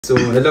So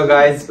hello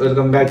guys,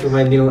 welcome back to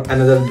my new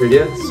another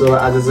video. So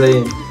आज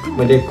चाहिँ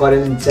मैले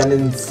current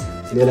challenge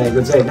लिएर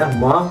आएको छु हैन।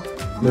 म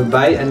मेरो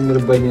भाइ अनि मेरो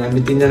बहिनी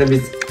हामी तीनजना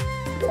बीच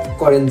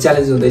करेन्ट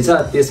च्यालेन्ज हुँदैछ।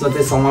 त्यसमा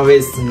चाहिँ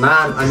समावेश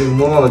नान अनि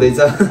मोमो हुँदैछ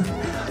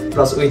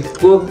प्लस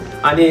विथ कोक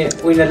अनि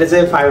विनरले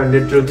चाहिँ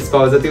 500 रुपैयाँ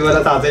पाउँछ। त्यो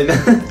बेला थाहा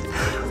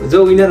छैन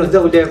जो विनर हुन्छ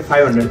उले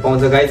 500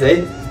 पाउँछ गाइस है।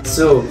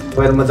 सो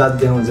पहिला म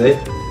जात देखाउँछु है।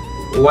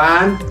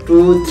 1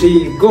 2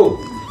 3 गो।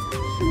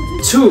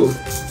 छु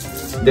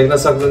देख्न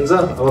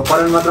सक्नुहुन्छ। अब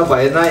करेन्ट मात्र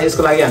भएन,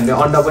 यसको लागि हामीले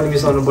अन्डा पनि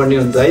मिसाउनु पर्ने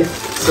हुन्छ है।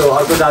 सो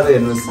अर्को जादु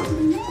हेर्नुस्।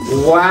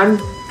 1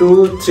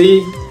 2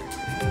 3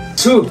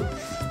 छु।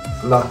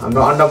 ल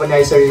हाम्रो अन्डा पनि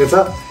आइसकेको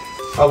छ।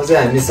 अब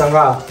चाहिँ हामीसँग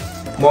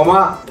मोमो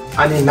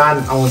अनि नान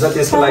आउँछ,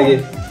 त्यसको लागि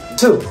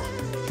छु।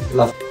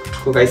 ल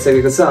कोक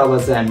आइसकेको छ।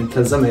 अब चाहिँ हामी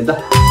खेल्छौँ है त।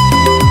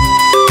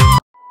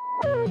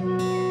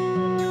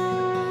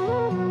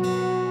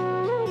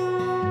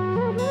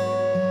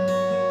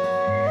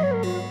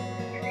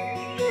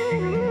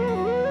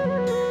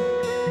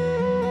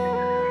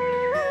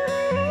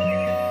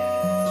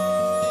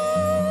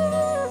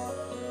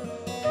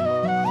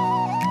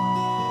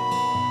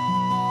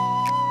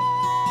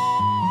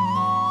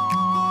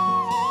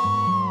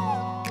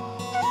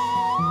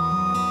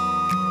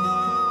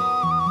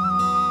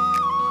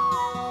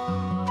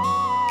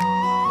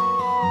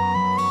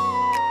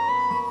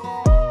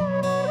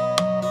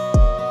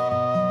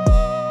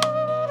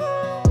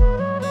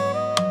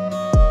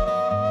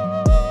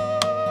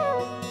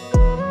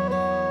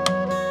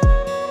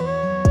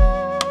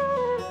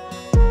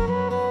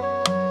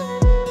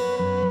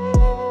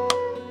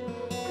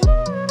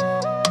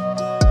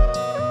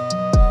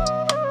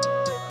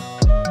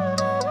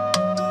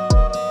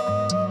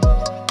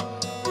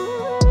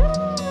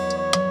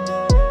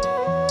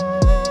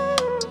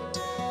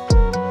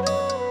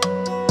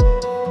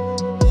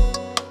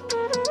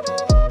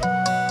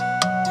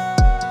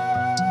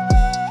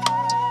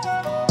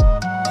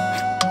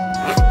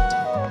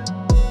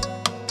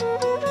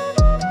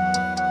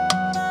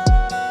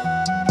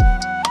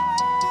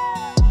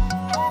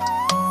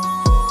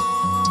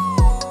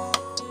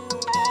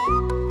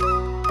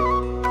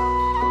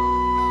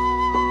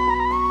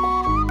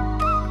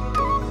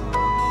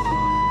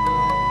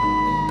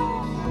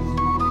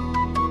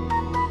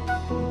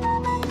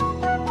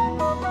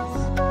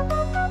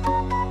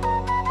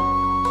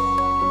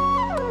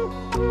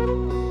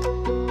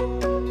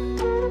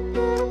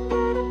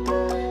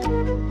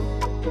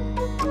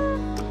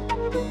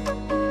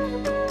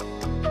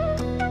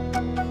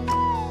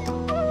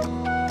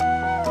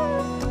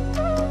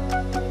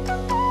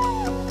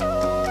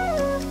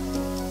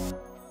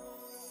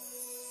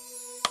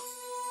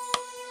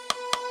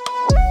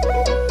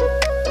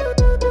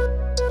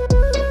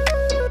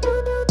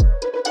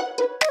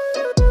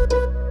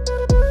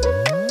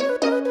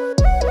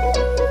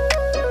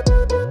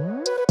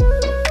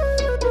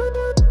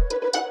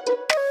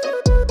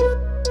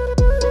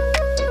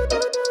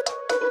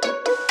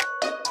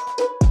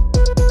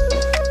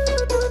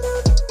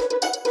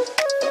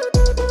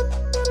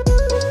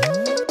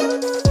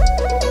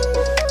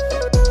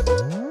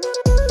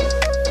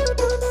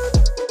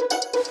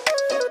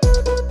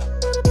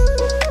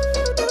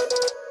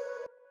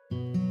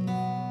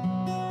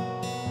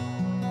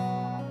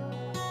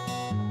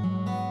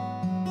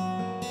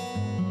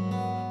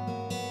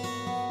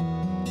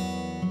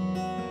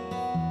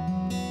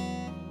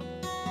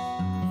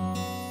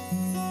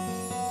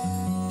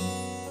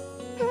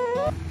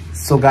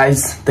 सो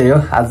गाइस त्यही हो,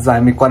 आज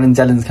हामी करेन्ट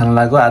च्यालेन्ज खेल्न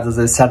लाग्यो। आज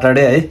चाहिँ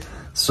स्याटरडे है।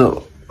 सो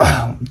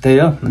त्यही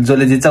हो,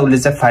 जसले जित्छ उसले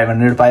चाहिँ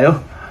 500 पायो।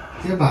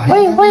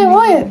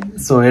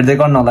 सो हेर्दै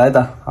गर्नु होला है त।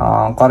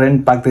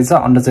 करेन्ट पाक्दैछ,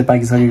 अन्डा चाहिँ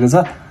पाकिसकेको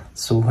छ।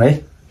 सो है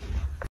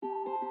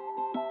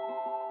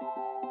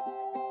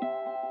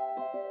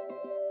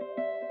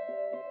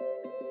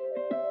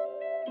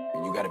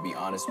You gotta be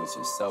honest with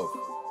yourself.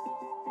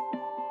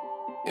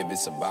 If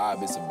it's a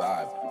vibe, it's a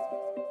vibe.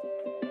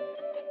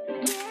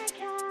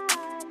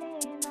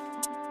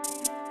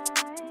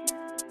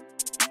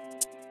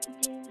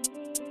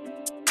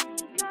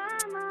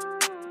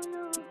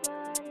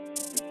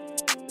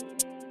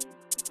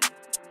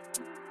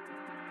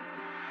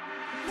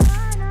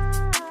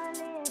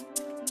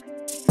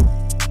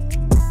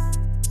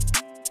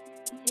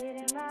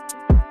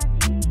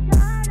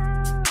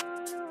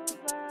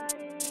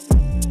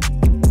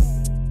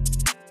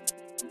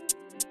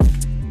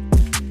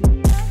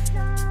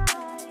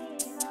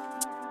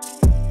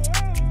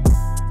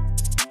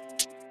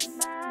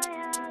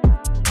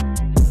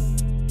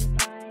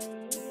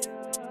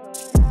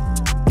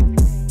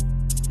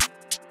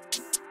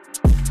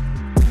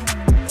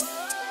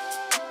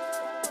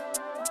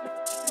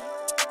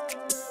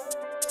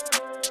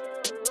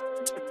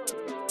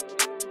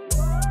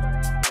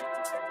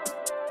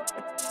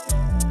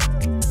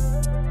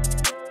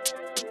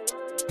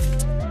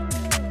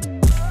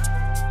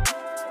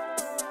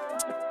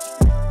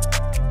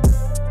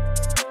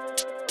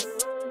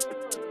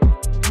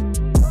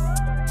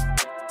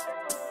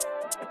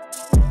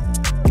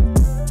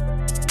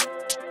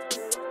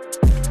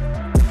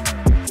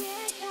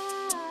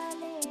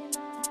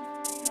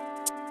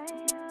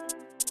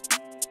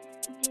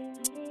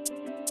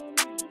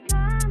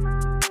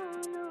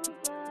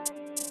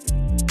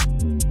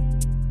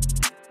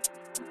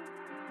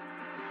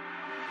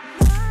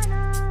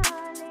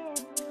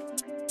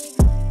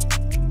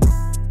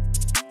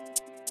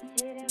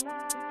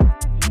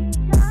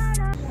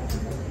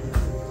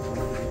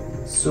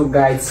 So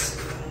guys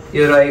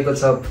यो रहेको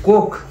छ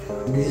Coke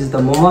this is the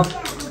momo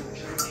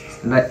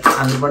लाई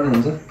हाल्नु पर्ने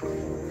हुन्छ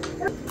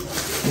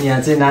अनि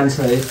यहाँ चाहिँ नान छ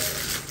है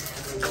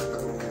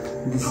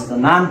this is the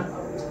naan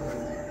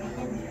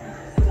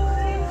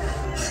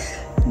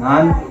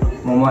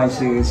momo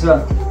आइसकेको छ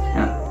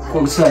यहाँ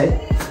कोक छ है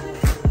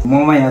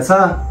मोमो यहाँ छ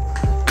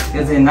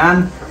यो चाहिँ नान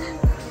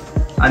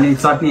अनि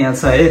चटनी यहाँ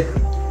छ है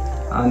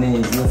अनि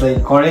यो चाहिँ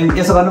करेन्ट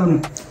यसो गर्नु पनि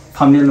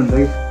थम्नेल हुन्छ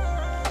कि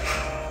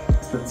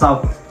चाप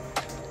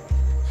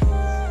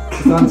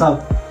चाप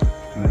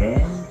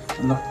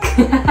ल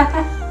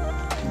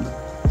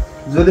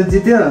जसले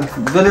जित्यो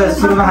जसले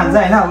सुरुमा खान्छ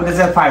होइन उसले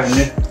चाहिँ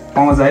 500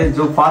 पाउँछ है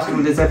जो फर्स्ट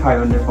उसले चाहिँ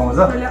 500 पाउँछ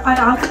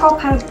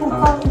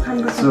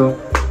सो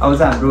अब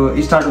चाहिँ हाम्रो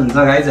स्टार्ट हुन्छ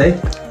गाइज है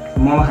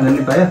मोमो खान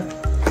नि पायो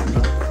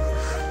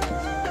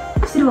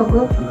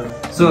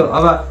सो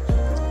अब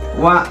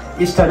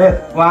स्टार्ट है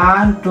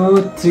 1 2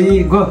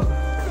 3 गो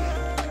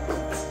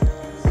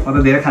म त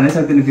धेरै खानै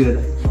सक्दिनँ पिरो त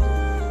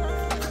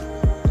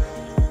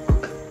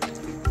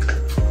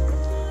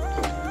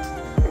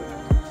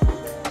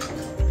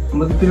म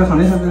त पिरो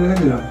खानै सक्दिनँ क्या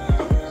पिरो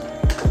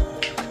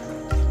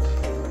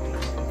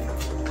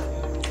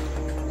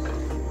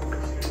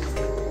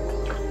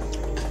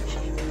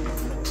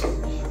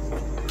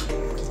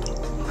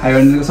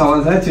हाइवेको सवाल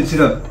छ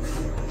छिटो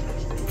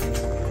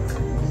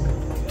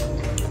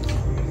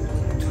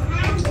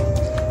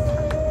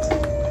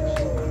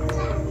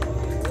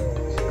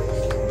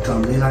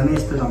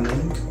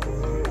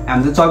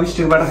हामी चाहिँ 24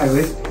 स्टिकबाट खाएको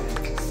है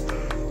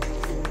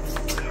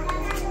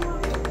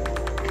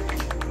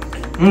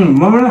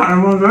मोमो पनि खानु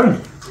पाउँछ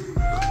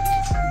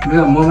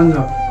है मोमो पनि छ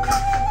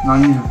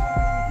नानी छ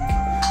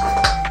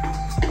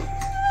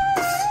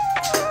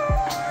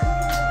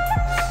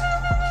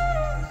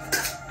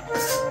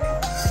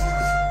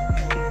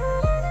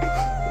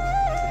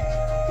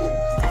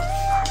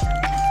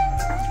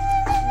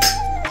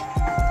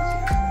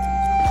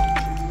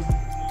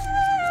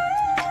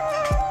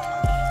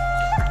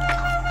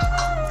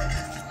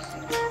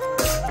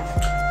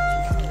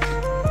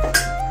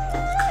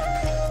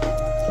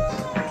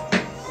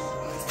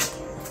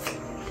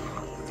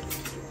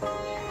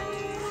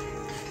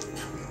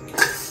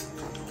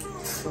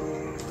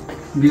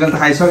बिगल त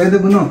खाइसक्यो त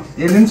बुनो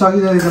यसले पनि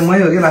सकिसकेको छ मै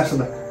हो कि लास्ट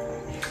त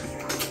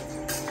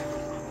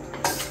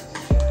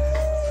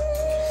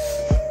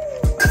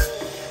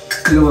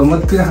किलो भयो म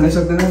त पिरो खानै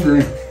सक्दैन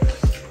नि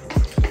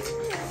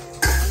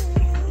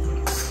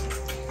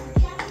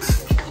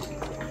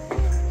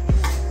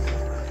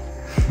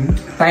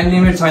टाइम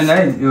लिमिट छैन है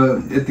यो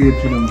यति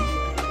फिल्म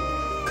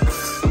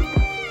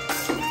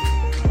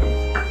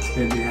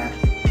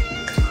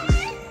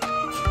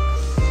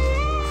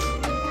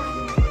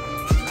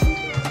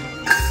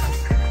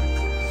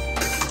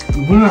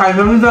बुनु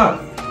खाइसक्नु त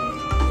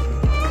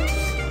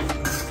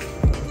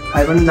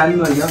खाइ पनि जानु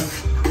भयो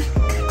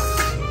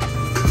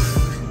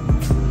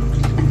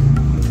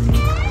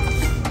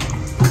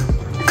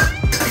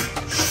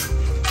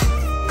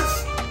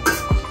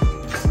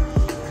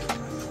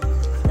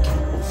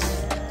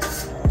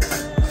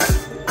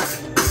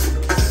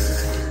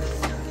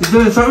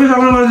सबै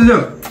सक्नु गरिदियो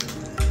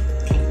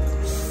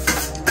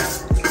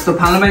त्यो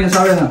फाल्न पाइने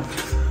सबै छ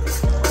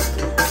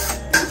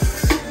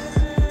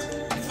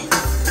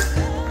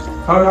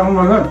सबै सक्नु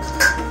पर्छ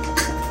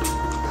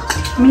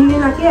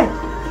मिल्दैन के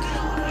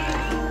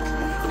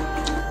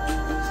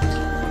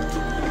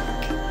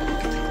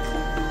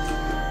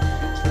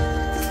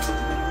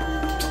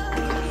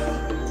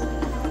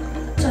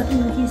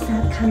चटनी के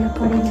साथ खाना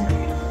पड़ेगा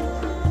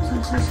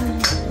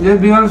ये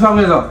बिहान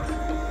सक्ने छ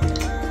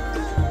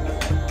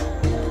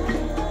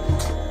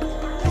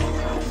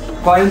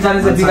कहिलेन जाने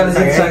चाहिँ बिगाले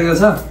जितिसकेको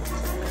छ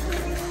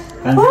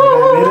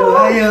मेरो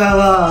आयो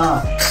अब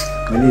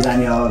मैले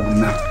जाने अब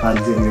घुम्न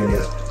 500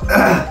 रुपैयाँ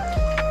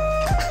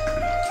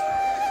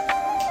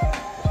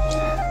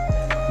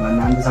म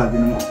नाम त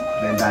सक्दिनँ म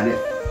भेटाले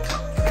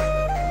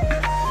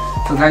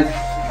तो गाइस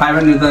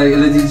 500 त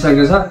यसले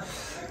जितिसकेको छ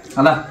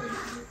ल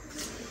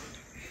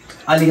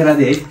अलि खेला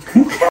दे है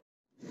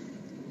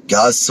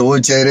क्या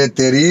सोच है रे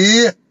तेरी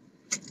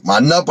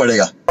मानना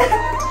पड़ेगा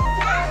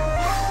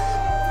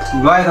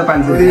गयो त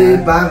 500 ए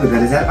बा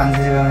भेटाले छ 500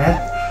 रुपैयाँ यार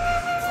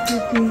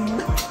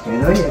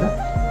हेर हेर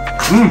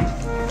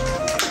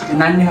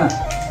नानी हा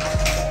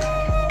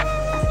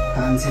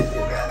 500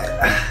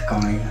 रुपैयाँ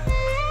कमाइयो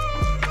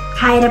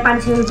खाएर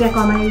 500 रुपैयाँ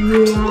कमाइयो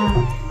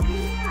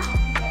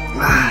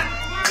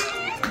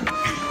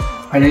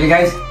फाइनली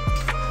गाइस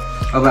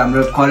अब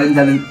हाम्रो करेन्ट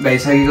च्यालेन्ज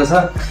भइसकेको छ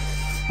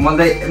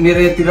मलाई मेरो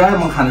यति रह्यो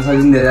म खान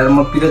सक्दिनँ धेरै म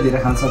पिरो धेरै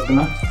खान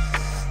सक्दिनँ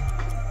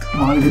म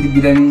अलिकति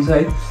बिरामी छ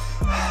है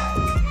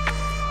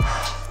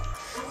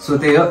सो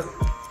त्यही हो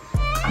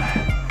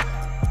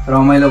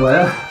रमाइलो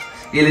भयो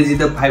यसले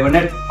जित्यो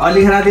 500 अलि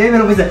खाना दे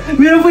मेरो पैसा दे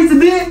मेरो पैसा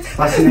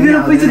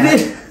दे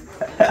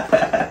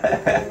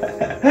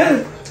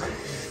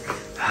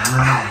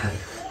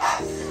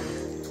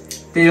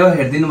त्यही हो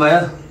हेरिदिनु भयो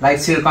लाइक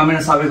सेयर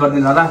कमेन्ट सबै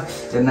गरिदिनु होला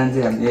हेर्न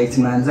चाहिँ हामीले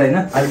एकछिनमा हान्छ होइन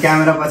अहिले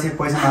क्यामेरा पछि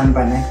पैसा माग्नु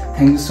पर्ने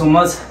थ्याङ्क यू सो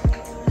मच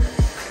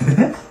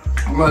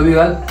ल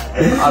विवाद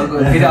अर्को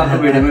फेरि अर्को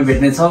भिडियोमा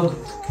भेट्ने छौँ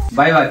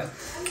बाई बाई